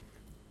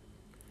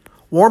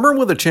Warmer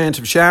with a chance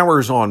of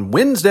showers on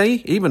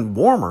Wednesday, even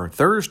warmer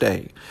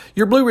Thursday.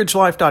 Your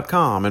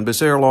BlueRidgeLife.com and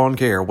Becerra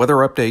Lawncare weather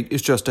update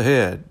is just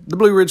ahead. The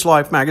Blue Ridge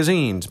Life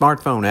magazine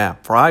smartphone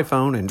app for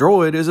iPhone and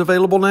Android is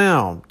available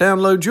now.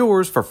 Download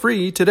yours for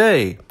free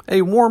today.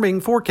 A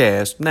warming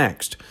forecast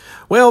next.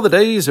 Well, the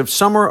days of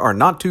summer are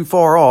not too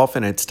far off,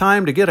 and it's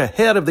time to get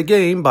ahead of the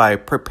game by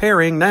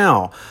preparing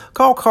now.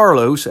 Call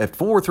Carlos at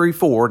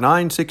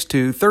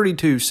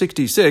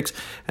 434-962-3266,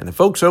 and the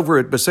folks over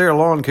at Becerra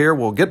Lawn Care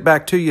will get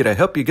back to you to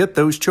help you get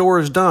those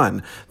chores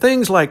done.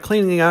 Things like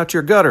cleaning out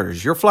your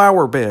gutters, your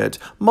flower beds,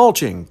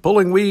 mulching,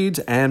 pulling weeds,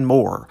 and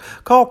more.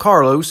 Call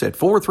Carlos at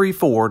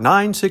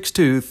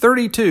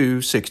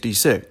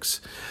 434-962-3266.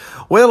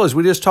 Well, as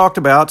we just talked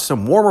about,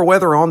 some warmer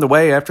weather on the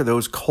way after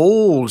those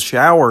cold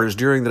showers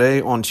during the day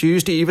on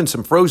Tuesday, even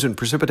some frozen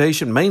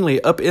precipitation mainly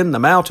up in the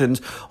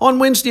mountains. On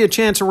Wednesday, a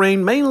chance of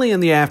rain mainly in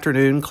the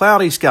afternoon,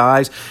 cloudy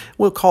skies.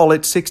 We'll call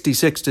it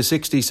 66 to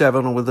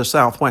 67 with a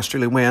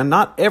southwesterly wind.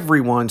 Not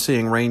everyone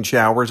seeing rain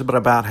showers, but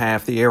about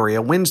half the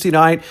area. Wednesday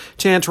night,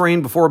 chance of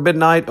rain before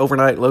midnight,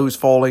 overnight lows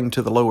falling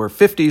to the lower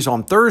 50s.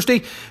 On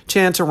Thursday,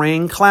 chance of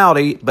rain,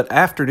 cloudy, but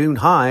afternoon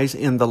highs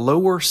in the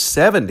lower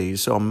 70s,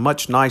 so a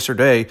much nicer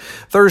day.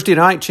 Thursday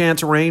night,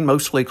 chance of rain,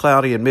 mostly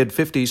cloudy and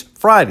mid-50s.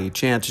 Friday,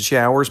 chance of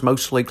showers,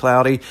 mostly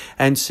cloudy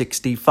and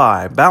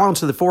 65.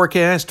 Balance of the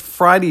forecast,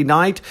 Friday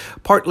night,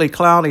 partly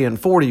cloudy and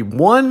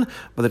 41.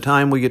 By the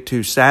time we get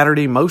to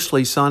Saturday,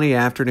 mostly sunny,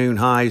 afternoon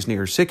highs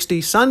near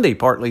 60. Sunday,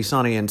 partly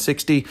sunny and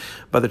 60.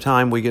 By the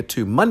time we get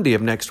to Monday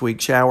of next week,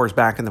 showers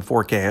back in the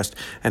forecast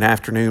and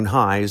afternoon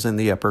highs in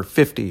the upper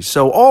 50s.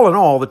 So all in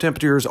all, the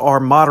temperatures are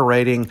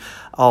moderating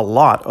a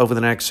lot over the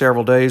next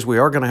several days. We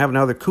are going to have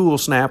another cool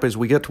snap as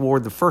we get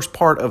toward the first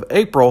part of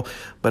April,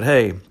 but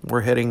hey,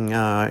 we're heading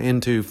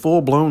into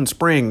full-blown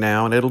spring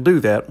now, and it'll do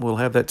that. We'll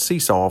have that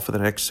seesaw for the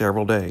next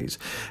several days.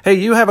 Hey,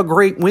 you have a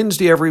great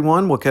Wednesday,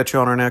 everyone. We'll catch you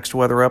on our next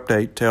weather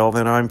update. Till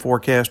then, I'm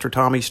forecaster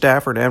Tommy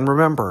Stafford, and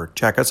remember,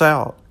 check us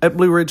out at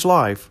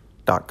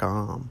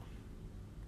BlueRidgeLife.com.